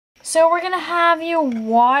So we're gonna have you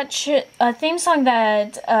watch a theme song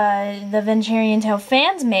that the Venturiantale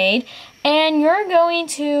fans made, and you're going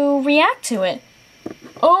to react to it.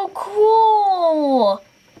 Oh, cool!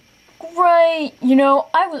 Great! You know,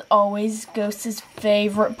 I was always Ghost's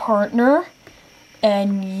favorite partner,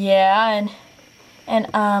 and yeah, and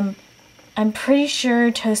I'm pretty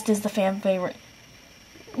sure Toast is the fan favorite.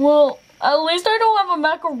 Well, at least I don't have a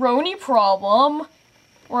macaroni problem,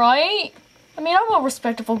 right? I mean, I'm a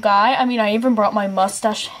respectable guy. I mean, I even brought my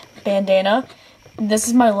mustache bandana. This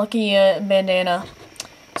is my lucky bandana.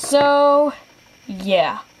 So,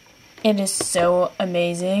 yeah. It is so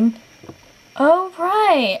amazing. Oh,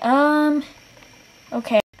 right.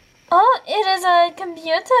 Okay. Oh, it is a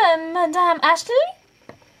computer, Madame Ashley?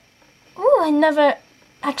 Ooh, I never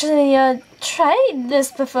actually tried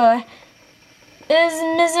this before. Is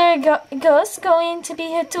Mr. Ghost going to be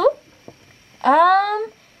here too?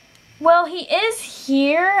 Well, he is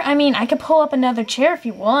here. I mean, I could pull up another chair if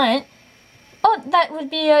you want. Oh, that would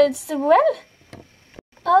be well.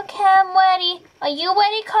 Okay, I'm ready. Are you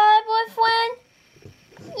ready, cardboard friend?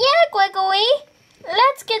 Yeah, Gregory.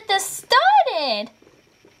 Let's get this started.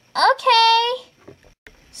 Okay.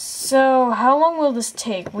 So, how long will this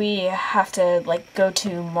take? We have to, like, go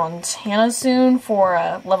to Montana soon for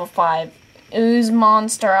a level 5 ooze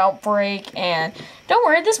monster outbreak, and don't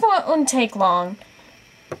worry, this won't take long.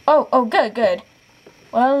 Oh, good.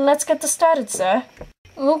 Well, let's get this started, sir.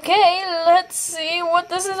 Okay, let's see what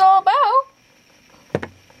this is all about.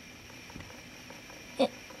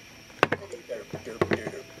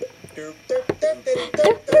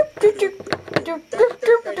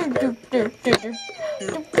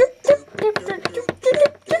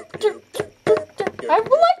 I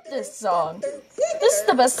like this song. This is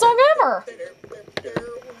the best song ever.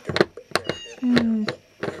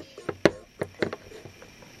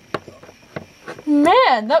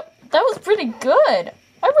 Man, that was pretty good.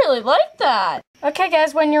 I really like that. Okay,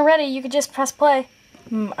 guys, when you're ready, you can just press play.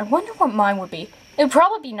 I wonder what mine would be. It would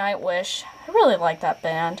probably be Nightwish. I really like that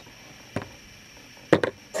band. Oh.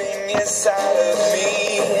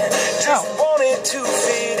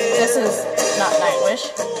 This is not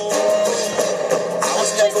Nightwish.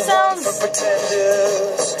 This just sounds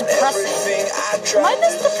depressing. Am I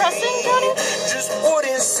this depressing, Johnny?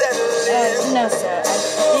 No, sir. I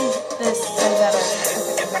think this is better.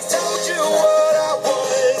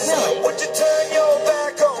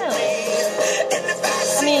 Really?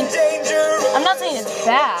 I mean, I'm not saying it's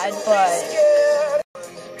bad, but...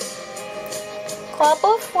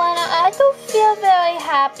 I don't feel very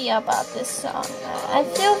happy about this song. I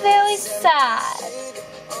feel very sad.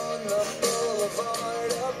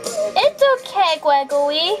 It's okay,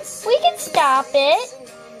 Gregory. We can stop it.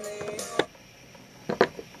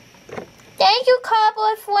 Thank you,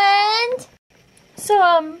 cardboard friend. So,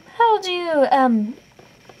 how do you,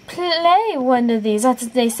 play one of these? That's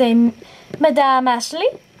what they say, Madame Ashley.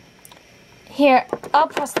 Here, I'll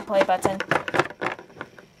press the play button.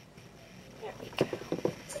 There we go.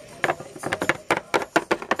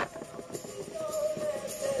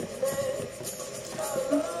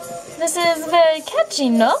 This is very catchy,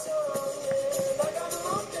 no?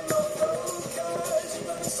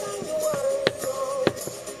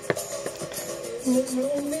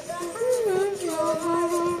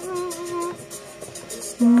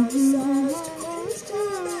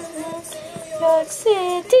 York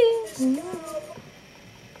City.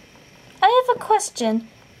 I have a question.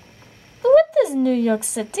 What is New York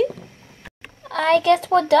City? I guess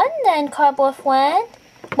we're done then, cardboard friend.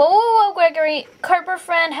 Whoa, Gregory. Cardboard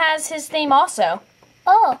friend has his theme also.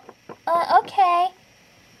 Oh, okay.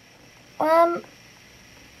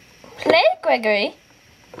 Play it, Gregory.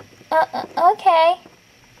 Okay.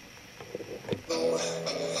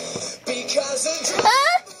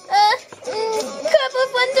 Cardboard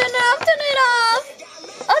friend, turn it off.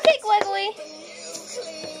 Okay, Gregory.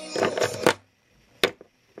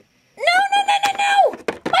 No!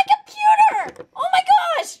 My computer! Oh my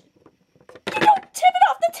gosh! You don't tip it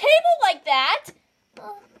off the table like that!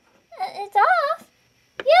 It's off?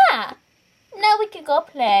 Yeah. Now we can go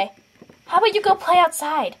play. How about you go play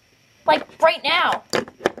outside? Like, right now.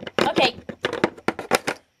 Okay.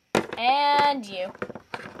 And you.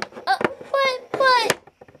 But...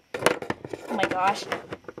 Oh my gosh.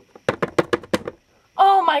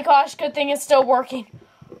 Oh my gosh, good thing it's still working.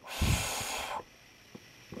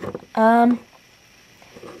 Well,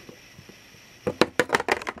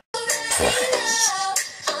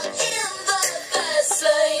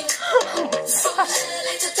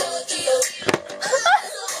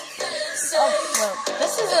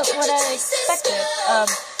 this isn't what I expected.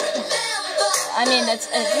 I mean, it's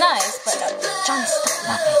nice, but Johnny, stop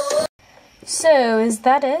laughing. So, is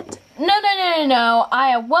that it? No. I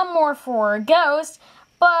have one more for Ghost,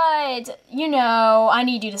 but, you know, I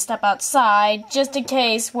need you to step outside just in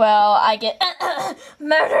case, well, I get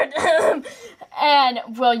murdered. And,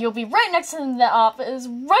 well, you'll be right next to the office,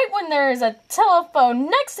 right when there is a telephone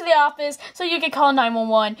next to the office, so you can call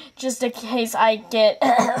 911 just in case I get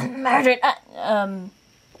murdered.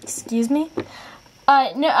 Excuse me?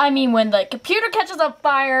 No, I mean when the computer catches on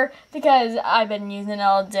fire, because I've been using it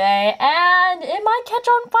all day, and it might catch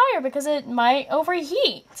on fire because it might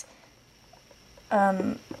overheat.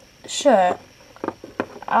 Sure.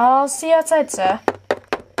 I'll see you outside, sir.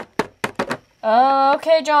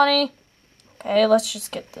 Okay, Johnny. Okay, let's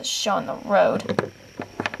just get this show on the road.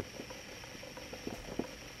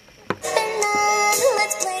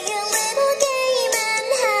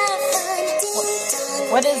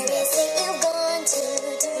 What is this?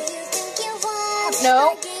 No.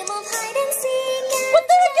 What the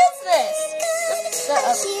heck is this?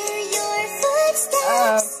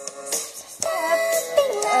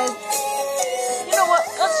 You know what?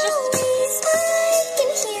 Let's just...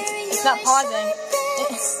 It's not pausing.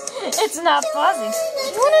 It's not pausing.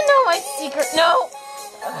 You want to know my secret? No.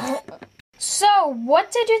 So,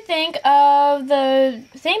 what did you think of the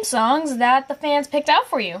theme songs that the fans picked out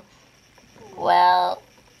for you? Well,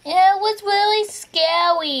 it was really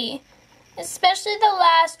scary. Especially the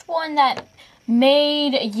last one that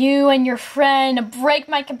made you and your friend break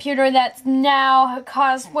my computer that's now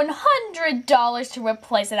cost $100 to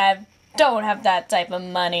replace it. I don't have that type of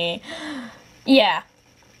money. Yeah.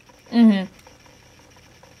 I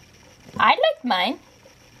liked mine.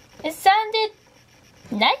 It sounded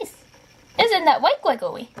nice. Isn't that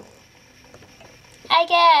wiggly? I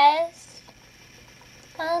guess.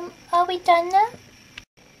 Are we done now?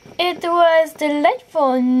 It was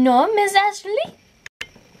delightful, no, Miss Ashley?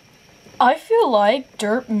 I feel like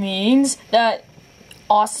dirt means that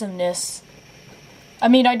awesomeness. I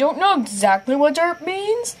mean, I don't know exactly what dirt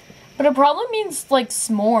means, but it probably means, like,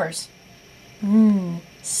 s'mores.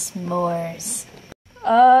 S'mores.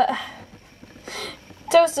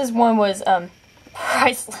 Toast's one was,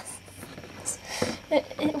 priceless.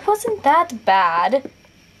 It wasn't that bad.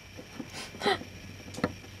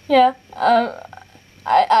 Yeah,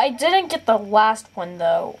 I didn't get the last one,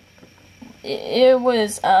 though. It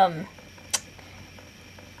was,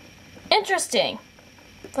 interesting.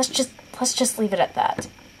 Let's just leave it at that.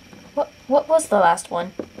 What was the last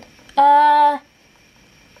one?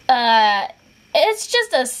 It's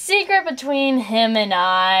just a secret between him and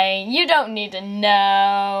I. You don't need to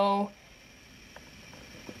know.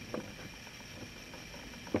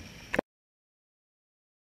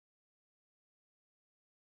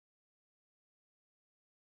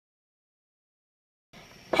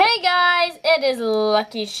 Hey guys, it is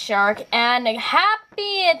Lucky Shark, and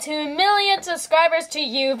happy 2 million subscribers to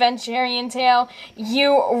you, Venturiantale.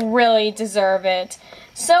 You really deserve it.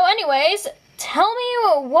 So anyways, tell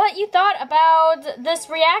me what you thought about this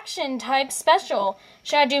reaction type special.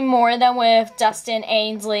 Should I do more than with Dustin,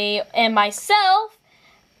 Ainsley, and myself?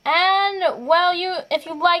 And, well, if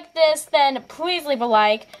you like this, then please leave a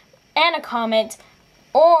like and a comment,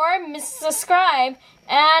 or subscribe.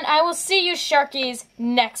 And I will see you Sharkies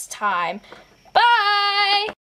next time. Bye!